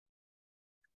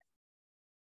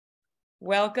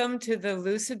Welcome to the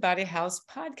Lucid Body House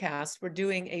podcast. We're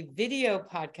doing a video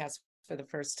podcast for the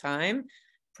first time,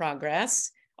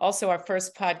 progress. Also our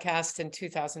first podcast in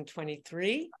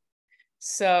 2023.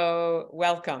 So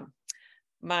welcome.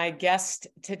 My guest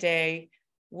today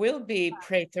will be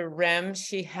Prather Rehm.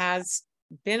 She has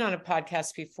been on a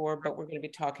podcast before, but we're going to be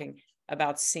talking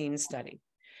about scene study.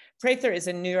 Prather is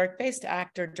a New York-based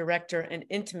actor, director, and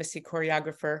intimacy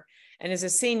choreographer, and is a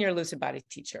senior Lucid Body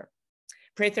teacher.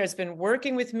 Prather has been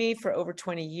working with me for over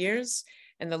 20 years,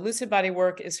 and the Lucid Body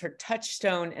work is her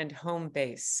touchstone and home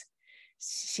base.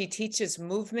 She teaches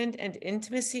movement and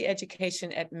intimacy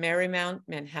education at Marymount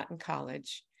Manhattan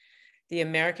College, the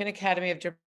American Academy of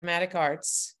Dramatic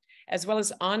Arts, as well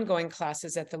as ongoing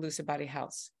classes at the Lucid Body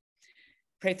House.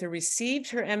 Prather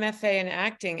received her MFA in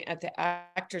acting at the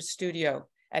Actors Studio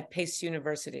at Pace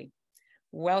University.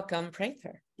 Welcome,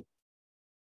 Prather.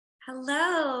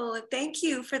 Hello, thank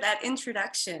you for that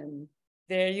introduction.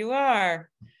 There you are.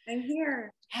 I'm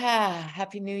here.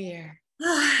 Happy New Year.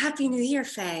 Oh, Happy New Year,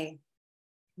 Fay.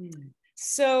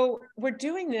 So we're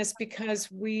doing this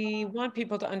because we want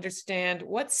people to understand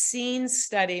what scene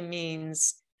study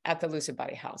means at the Lucid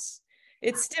Body House.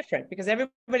 It's different because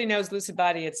everybody knows Lucid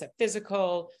Body, it's a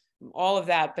physical, all of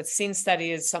that, but scene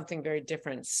study is something very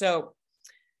different. So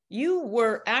you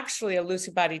were actually a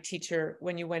Lucid Body teacher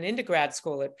when you went into grad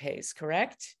school at Pace,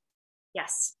 correct?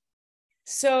 Yes.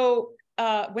 So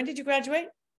when did you graduate?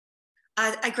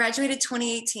 I graduated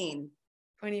 2018.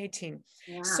 2018.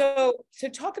 Yeah. So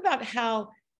talk about how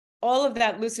all of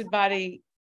that Lucid Body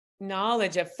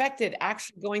knowledge affected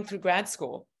actually going through grad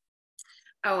school.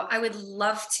 Oh, I would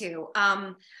love to.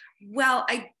 Well,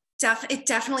 it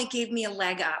definitely gave me a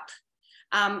leg up.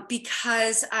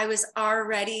 Because I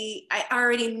already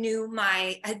knew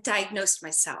I had diagnosed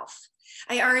myself.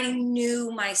 I already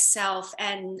knew myself.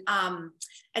 And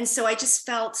so I just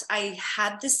felt I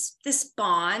had this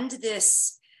bond,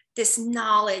 this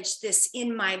knowledge, this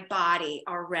in my body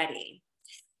already.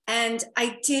 And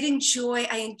I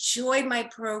enjoyed my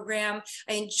program.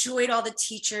 I enjoyed all the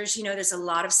teachers. You know, there's a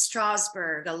lot of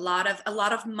Strasberg, a lot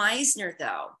of Meisner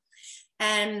though.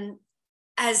 And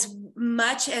as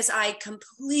much as I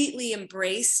completely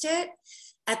embraced it,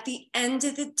 at the end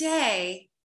of the day,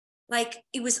 like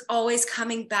it was always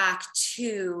coming back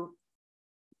to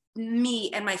me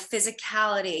and my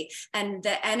physicality and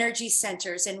the energy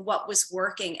centers and what was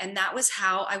working. And that was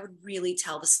how I would really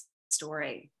tell the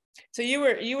story. So you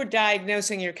were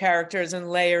diagnosing your characters and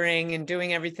layering and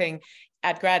doing everything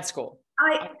at grad school.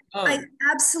 I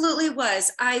absolutely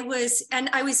was. I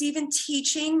was even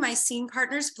teaching my scene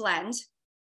partners blend,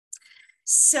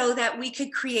 so that we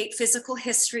could create physical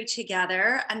history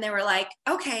together. And they were like,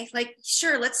 okay, like,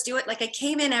 sure, let's do it. Like I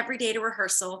came in every day to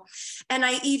rehearsal. And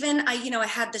I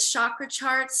had the chakra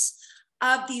charts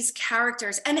of these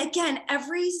characters. And again,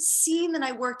 every scene that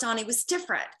I worked on, it was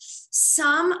different.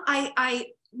 Some I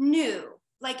knew,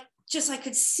 like, just I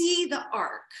could see the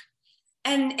arc.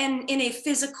 And in a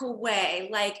physical way,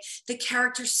 like the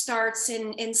character starts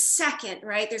in second,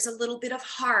 right? There's a little bit of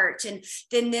heart, and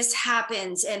then this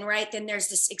happens, and right, then there's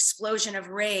this explosion of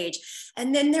rage.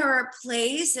 And then there are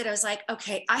plays that I was like,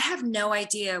 okay, I have no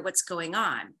idea what's going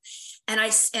on. And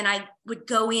I would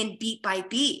go in beat by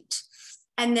beat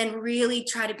and then really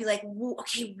try to be like,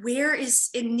 okay, where is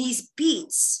in these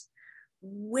beats,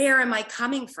 where am I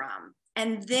coming from?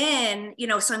 And then,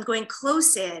 so I'm going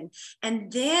close in,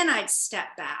 and then I'd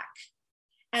step back,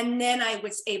 and then I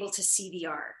was able to see the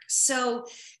arc. So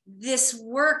this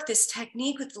work, this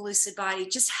technique with the Lucid Body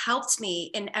just helped me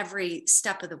in every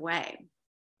step of the way.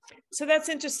 So that's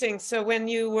interesting. So when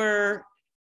you were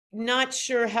not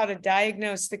sure how to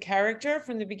diagnose the character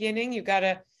from the beginning, you got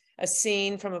a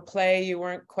scene from a play you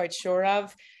weren't quite sure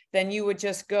of, then you would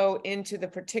just go into the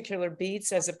particular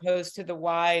beats as opposed to the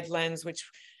wide lens, which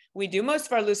we do. Most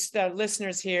of our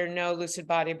listeners here know Lucid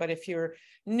Body, but if you're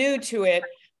new to it,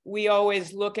 we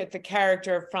always look at the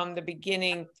character from the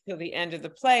beginning to the end of the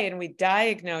play, and we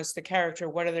diagnose the character.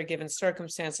 What are their given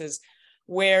circumstances?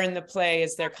 Where in the play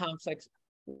is their conflict?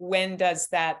 When does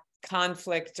that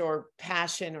conflict or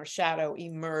passion or shadow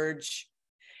emerge?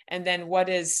 And then what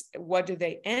do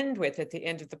they end with at the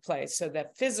end of the play? So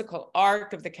that physical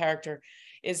arc of the character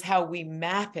is how we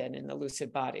map it in the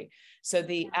Lucid Body. So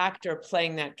the actor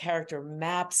playing that character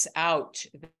maps out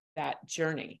that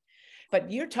journey.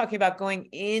 But you're talking about going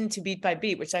into beat by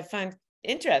beat, which I find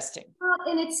interesting. Well,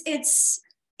 and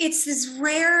it's these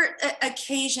rare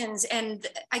occasions, and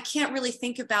I can't really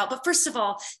think about, but first of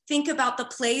all, think about the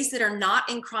plays that are not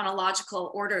in chronological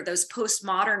order, those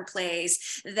postmodern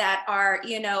plays that are,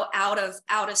 out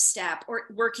of step, or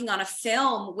working on a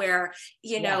film where,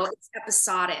 it's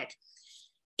episodic.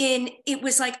 it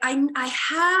was like, I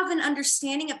have an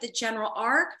understanding of the general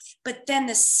arc, but then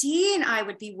the scene I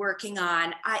would be working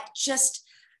on, I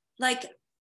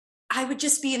would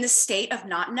just be in the state of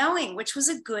not knowing, which was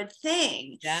a good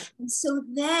thing. Yeah. And so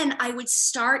then I would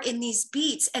start in these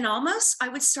beats, and almost I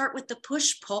would start with the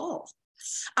push pull.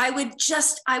 I would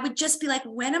just be like,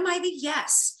 when am I the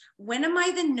yes? When am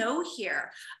I the no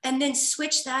here? And then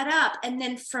switch that up. And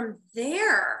then from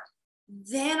there,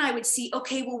 then I would see,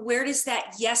 okay, well, where does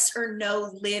that yes or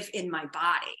no live in my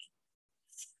body?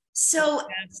 So,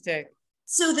 Fantastic.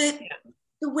 so the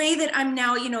way that I'm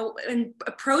now, in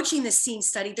approaching the scene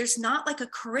study, there's not like a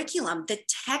curriculum. The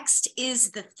text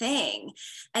is the thing.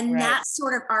 And that's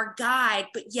sort of our guide,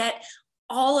 but yet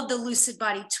all of the lucid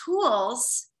body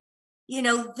tools,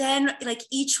 then like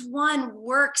each one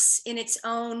works in its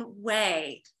own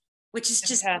way, which is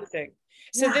just fantastic.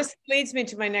 So this leads me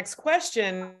to my next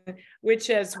question, which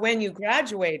is, when you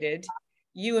graduated,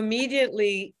 you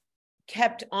immediately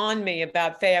kept on me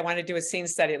about, Fay, I want to do a scene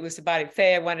study at Lucid Body.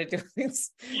 Fay, I want to do a scene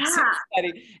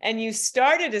study. And you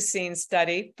started a scene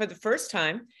study for the first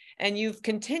time, and you've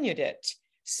continued it.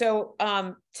 So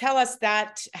tell us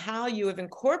how you have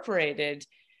incorporated,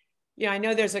 I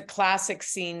know there's a classic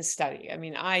scene study. I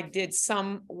mean, I did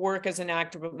some work as an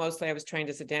actor, but mostly I was trained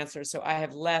as a dancer. So I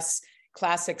have less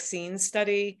classic scene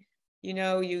study.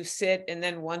 You sit and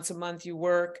then once a month you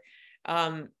work.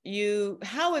 How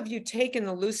have you taken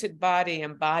the lucid body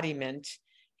embodiment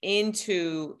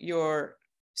into your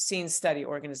scene study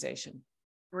organization?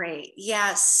 Great.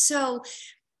 Yeah. So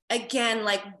again,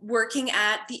 like working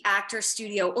at the actor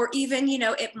studio, or even,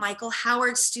 at Michael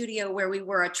Howard's studio, where we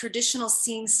were a traditional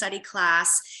scene study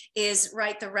class, is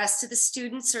right. The rest of the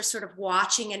students are sort of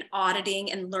watching and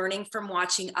auditing and learning from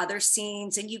watching other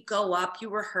scenes. And you go up, you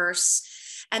rehearse,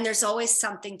 and there's always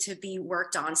something to be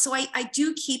worked on. So I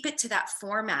do keep it to that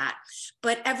format,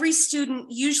 but every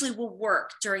student usually will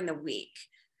work during the week.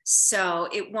 So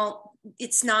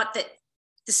it's not that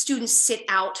the students sit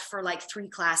out for like 3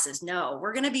 classes. No,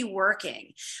 we're going to be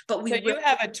working, but you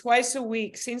have a twice a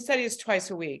week, scene study is twice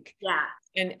a week. Yeah.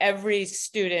 And every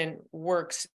student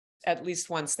works at least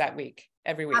once that week,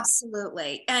 every week.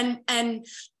 Absolutely. And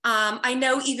I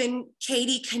know even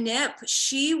Katie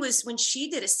Knipp, when she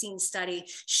did a scene study,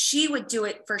 she would do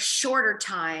it for shorter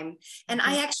time. And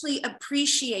I actually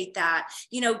appreciate that,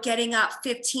 getting up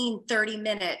 15, 30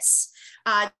 minutes,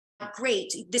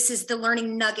 great, this is the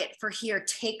learning nugget for here,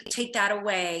 take that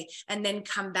away and then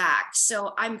come back.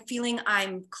 So I'm feeling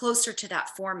I'm closer to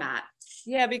that format.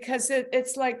 Yeah, because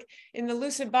it's like in the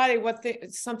lucid body,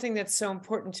 something that's so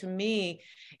important to me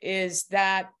is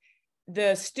that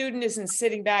the student isn't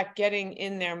sitting back getting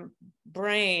in their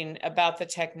brain about the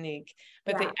technique,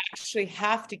 but they actually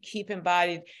have to keep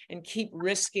embodied and keep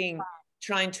risking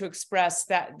trying to express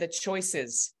the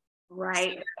choices.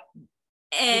 Right.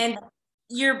 And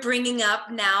you're bringing up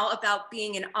now about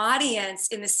being an audience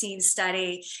in the scene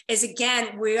study is,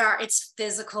 again, it's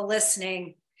physical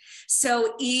listening.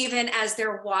 So even as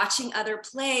they're watching other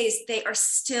plays, they are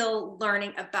still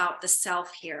learning about the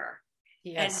self here.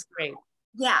 Yes, great.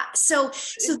 Yeah. So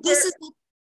this is,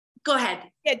 go ahead.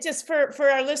 Yeah, just for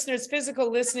our listeners,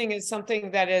 physical listening is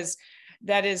something that is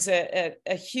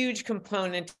a huge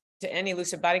component to any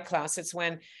lucid body class. It's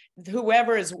when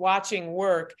whoever is watching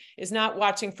work is not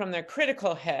watching from their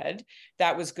critical head.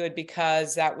 That was good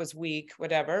because that was weak,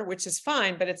 whatever, which is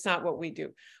fine, but it's not what we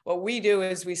do. What we do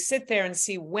is we sit there and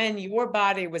see when your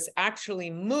body was actually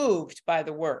moved by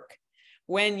the work,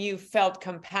 when you felt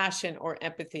compassion or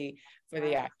empathy for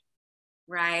the act.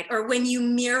 Right. Or when you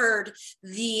mirrored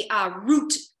the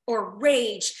root or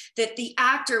rage that the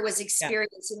actor was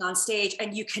experiencing on stage,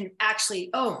 and you can actually,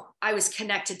 I was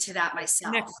connected to that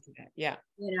myself. Connected to that, yeah.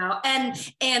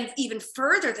 And even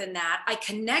further than that, I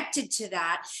connected to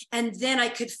that, and then I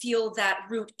could feel that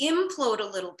root implode a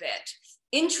little bit.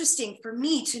 Interesting for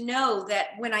me to know that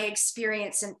when I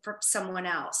experience it for someone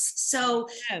else. So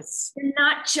you're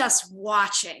not just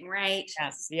watching, right?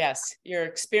 Yes. You're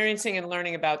experiencing and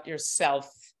learning about yourself.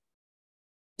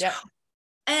 Yeah.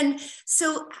 And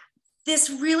so this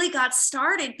really got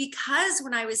started because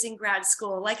when I was in grad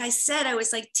school, like I said, I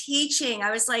was like teaching.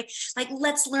 I was like,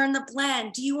 let's learn the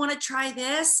blend. Do you want to try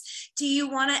this? Do you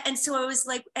want to? And so I was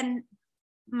like, and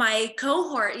my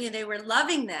cohort, they were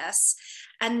loving this.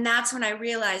 And that's when I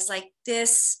realized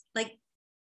this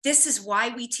is why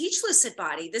we teach lucid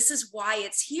body. This is why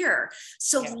it's here.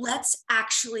 So let's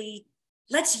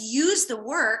use the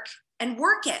work and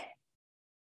work it.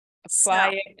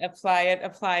 Apply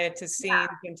it to scenes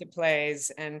and to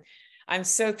plays. And I'm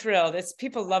so thrilled.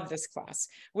 People love this class,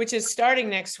 which is starting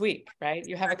next week, right?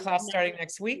 You have a class starting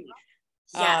next week.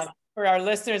 Yes. For our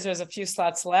listeners, there's a few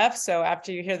slots left. So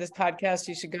after you hear this podcast,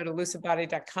 you should go to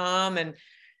lucidbody.com and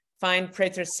find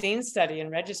Prather's scene study and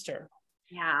register.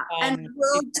 Yeah, and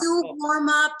we'll do a warm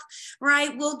up,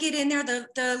 right? We'll get in there,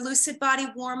 the Lucid Body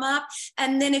warm up.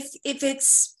 And then if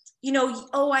it's, you know,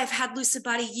 oh, I've had Lucid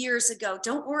Body years ago,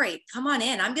 don't worry, come on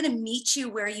in. I'm going to meet you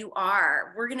where you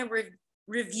are. We're going to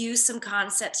review some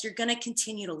concepts. You're going to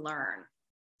continue to learn.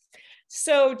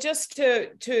 So just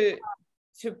to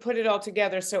put it all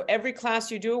together. So every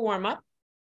class you do a warm up.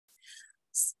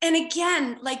 And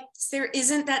again, like there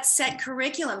isn't that set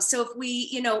curriculum. So if we,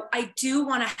 you know, I do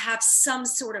want to have some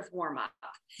sort of warm up,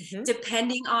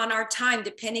 depending on our time,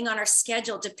 depending on our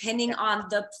schedule, depending on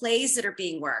the plays that are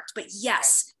being worked. But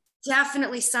yes,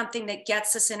 definitely something that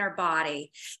gets us in our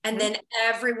body. And then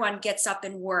everyone gets up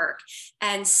and work,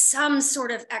 and some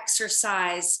sort of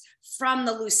exercise from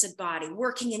the lucid body,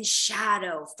 working in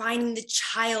shadow, finding the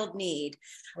child need,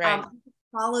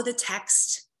 follow the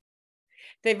text.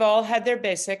 They've all had their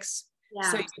basics.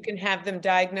 Yeah. So you can have them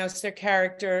diagnose their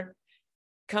character,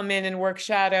 come in and work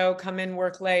shadow, come in,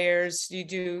 work layers. You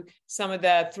do some of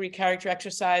the 3 character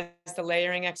exercise, the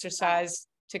layering exercise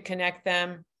to connect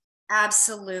them.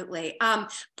 Absolutely.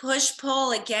 Push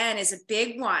pull again is a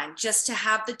big one, just to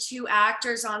have the 2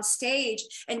 actors on stage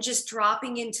and just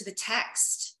dropping into the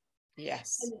text.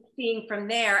 Yes. And seeing from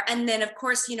there. And then of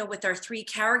course, you know, with our 3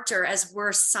 character, as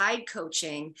we're side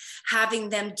coaching, having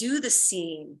them do the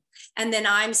scene. And then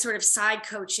I'm sort of side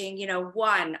coaching, you know,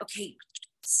 1, okay,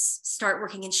 start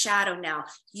working in shadow now.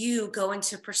 You go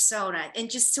into persona, and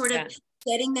just sort of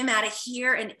getting them out of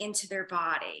here and into their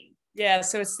body. Yeah.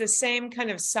 So it's the same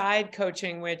kind of side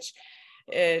coaching, which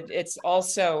it's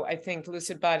also, I think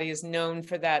Lucid Body is known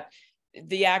for that.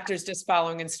 The actors just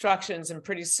following instructions, and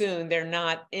pretty soon they're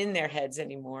not in their heads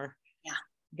anymore. Yeah.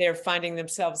 They're finding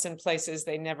themselves in places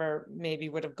they never maybe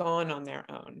would have gone on their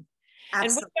own. Absolutely.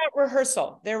 And what about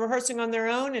rehearsal? They're rehearsing on their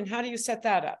own, and how do you set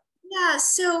that up? Yeah,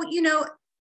 so, you know,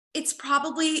 it's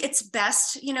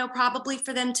best, you know, probably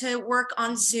for them to work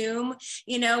on Zoom,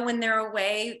 you know, when they're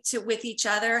away with each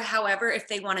other. However, if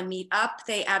they want to meet up,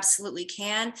 they absolutely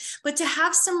can. But to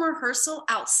have some rehearsal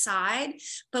outside,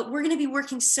 but we're going to be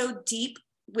working so deep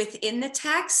within the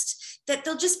text that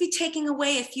they'll just be taking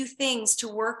away a few things to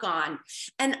work on.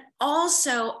 And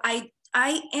also, I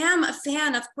am a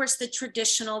fan, of course, the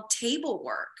traditional table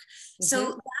work.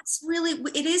 So that's really,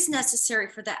 it is necessary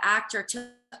for the actor to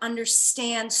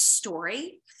understand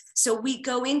story. So we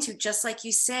go into, just like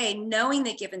you say, knowing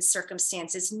the given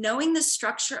circumstances, knowing the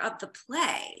structure of the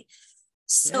play,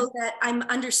 so that I'm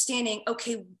understanding,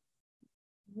 okay,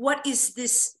 what is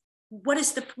this? What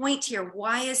is the point here?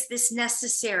 Why is this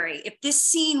necessary? If this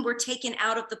scene were taken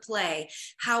out of the play,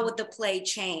 how would the play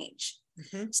change?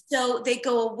 So they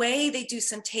go away, they do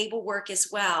some table work as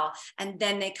well, and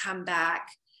then they come back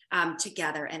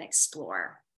together and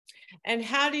explore. And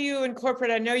how do you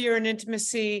incorporate, I know you're an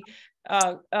intimacy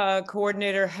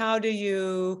coordinator, how do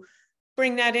you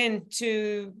bring that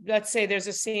into, let's say there's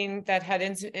a scene that had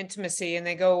intimacy and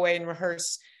they go away and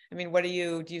rehearse. I mean, what do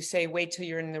you say, wait till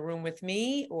you're in the room with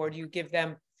me, or do you give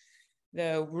them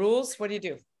the rules? What do you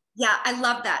do? Yeah, I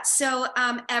love that. So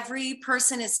every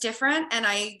person is different, and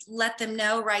I let them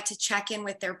know, right, to check in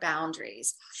with their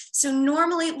boundaries. So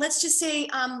normally, let's just say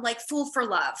like Fool for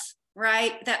Love,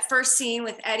 right? That first scene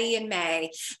with Eddie and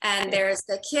May, and there's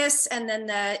the kiss and then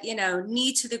the, you know,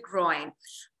 knee to the groin.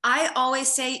 I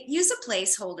always say, use a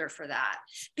placeholder for that,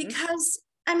 because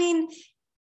I mean,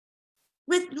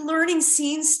 with learning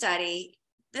scene study,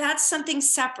 that's something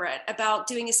separate about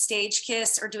doing a stage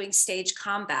kiss or doing stage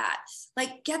combat.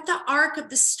 Like, get the arc of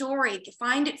the story,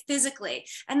 find it physically.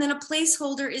 And then a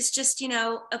placeholder is just, you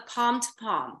know, a palm to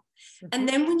palm. And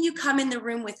then when you come in the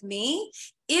room with me,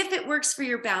 if it works for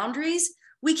your boundaries,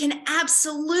 we can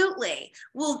absolutely,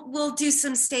 we'll do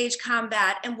some stage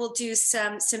combat, and we'll do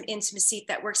some intimacy if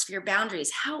that works for your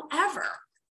boundaries. However,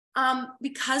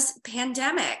 because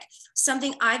pandemic,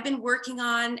 something I've been working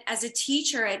on as a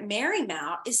teacher at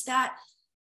Marymount is that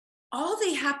all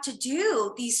they have to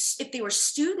do, if they were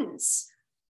students,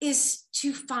 is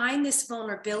to find this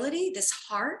vulnerability, this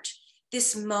heart,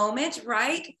 this moment,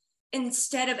 right?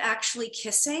 Instead of actually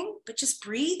kissing, but just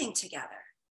breathing together,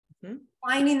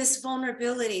 finding this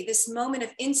vulnerability, this moment of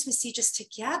intimacy just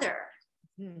together.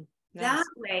 Nice. That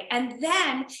way. And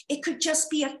then it could just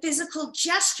be a physical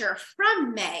gesture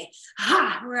from May,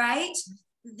 right?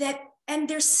 And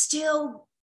they're still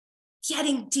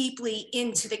getting deeply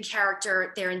into the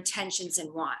character, their intentions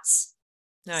and wants.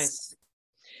 Nice.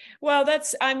 Well,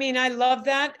 I mean, I love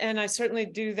that. And I certainly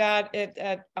do that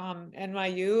at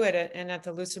NYU and at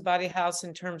the Lucid Body House,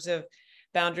 in terms of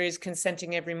boundaries,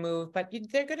 consenting every move, but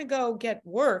they're going to go get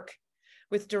work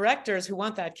with directors who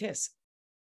want that kiss.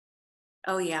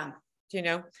 Oh, yeah. You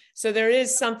know, so there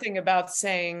is something about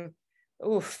saying,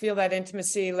 oh, feel that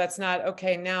intimacy. Let's not,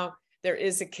 okay, now there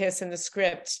is a kiss in the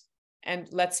script and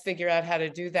let's figure out how to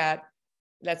do that.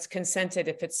 Let's consent it.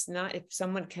 If it's not, if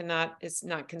someone is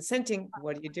not consenting,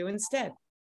 what do you do instead?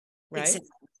 Right? Exactly.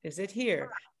 Is it here?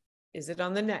 Is it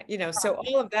on the neck? You know, so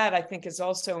all of that I think is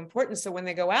also important. So when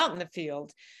they go out in the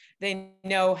field, they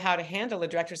know how to handle. A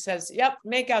director says, yep,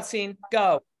 makeout scene,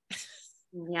 go.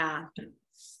 Yeah.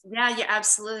 Yeah, you're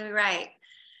absolutely right.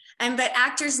 But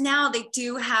actors now, they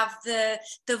do have the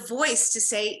voice to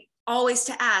say, always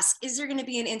to ask, is there going to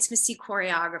be an intimacy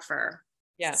choreographer?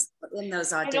 Yeah. In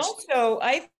those auditions. And also,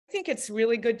 I think it's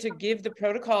really good to give the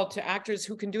protocol to actors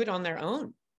who can do it on their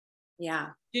own. Yeah.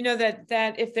 You know,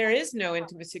 that if there is no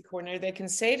intimacy coordinator, they can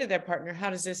say to their partner, how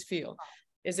does this feel?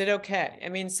 Is it okay? I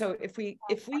mean, so if we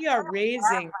are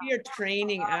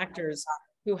training actors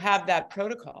who have that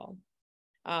protocol.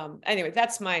 Anyway,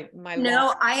 that's my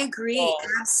No, I agree. goal.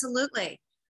 Absolutely.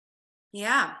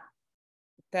 Yeah.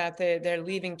 That they're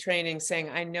leaving training saying,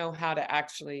 I know how to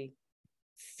actually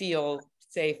feel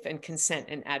safe and consent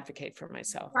and advocate for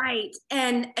myself. Right.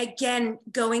 And again,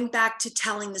 going back to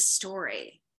telling the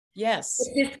story. Yes.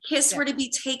 If this kiss were to be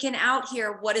taken out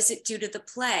here, what does it do to the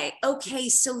play? Okay,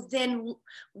 so then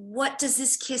what does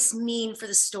this kiss mean for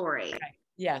the story? Right.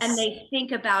 Yes. And they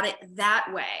think about it that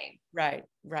way. Right,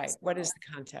 right. What is the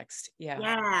context? Yeah.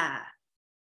 Yeah.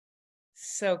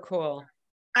 So cool.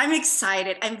 I'm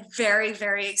excited. I'm very,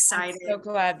 very excited. I'm so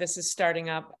glad this is starting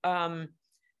up.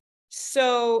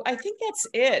 So I think that's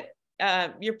it.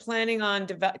 You're planning on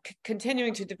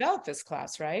continuing to develop this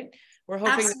class, right? We're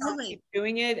hoping to keep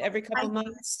doing it every couple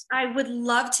months. I would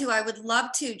love to. I would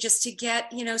love to, just to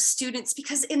get, students,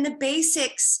 because in the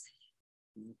basics,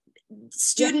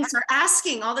 students are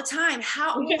asking all the time,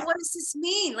 what does this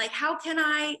mean? Like, how can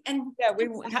I, and how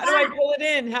do I pull it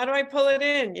in? How do I pull it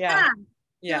in? Yeah.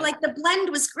 They're like, the blend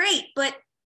was great, but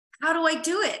how do I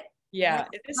do it? Yeah.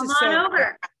 This Come is on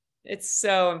over. It's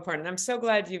so important. I'm so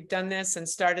glad you've done this and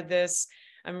started this.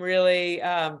 I'm really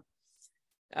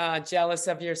jealous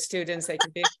of your students. They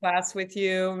can be in class with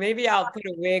you. Maybe I'll put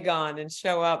a wig on and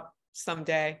show up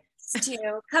someday.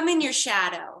 Come in your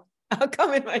shadow. I'll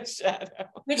come in my shadow.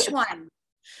 Which one?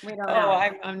 We don't know.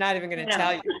 I'm not even going to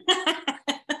tell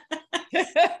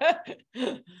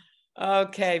you.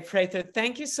 Okay, Prather,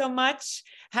 thank you so much.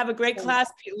 Have a great class.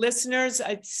 Listeners,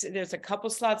 there's a couple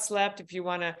slots left if you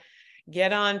want to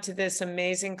get on to this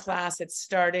amazing class. It's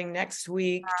starting next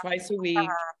week, twice a week.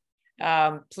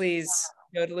 Please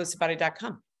go to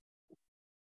lucidbody.com.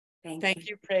 Thank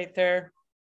you, Prather.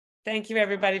 Thank you,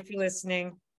 everybody, for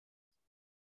listening.